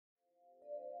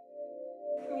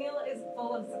Camille is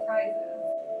full of surprises.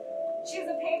 She's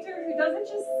a painter who doesn't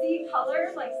just see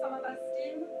color like some of us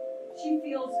do, she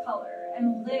feels color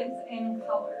and lives in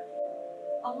color.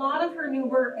 A lot of her new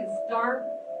work is dark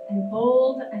and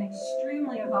bold and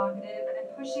extremely evocative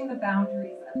and pushing the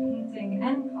boundaries of painting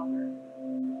and color.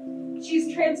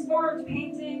 She's transformed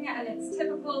painting and its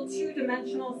typical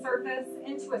two-dimensional surface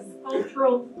into a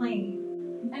sculptural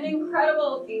plane. An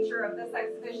incredible feature of this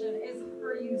exhibition is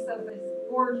her use of this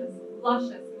gorgeous,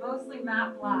 luscious, mostly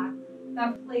matte black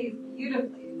that plays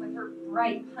beautifully with her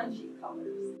bright, punchy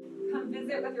colors. Come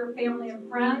visit with your family and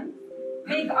friends,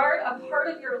 make art a part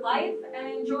of your life, and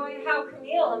enjoy how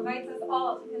Camille invites us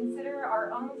all to consider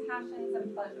our own passions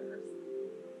and pleasures.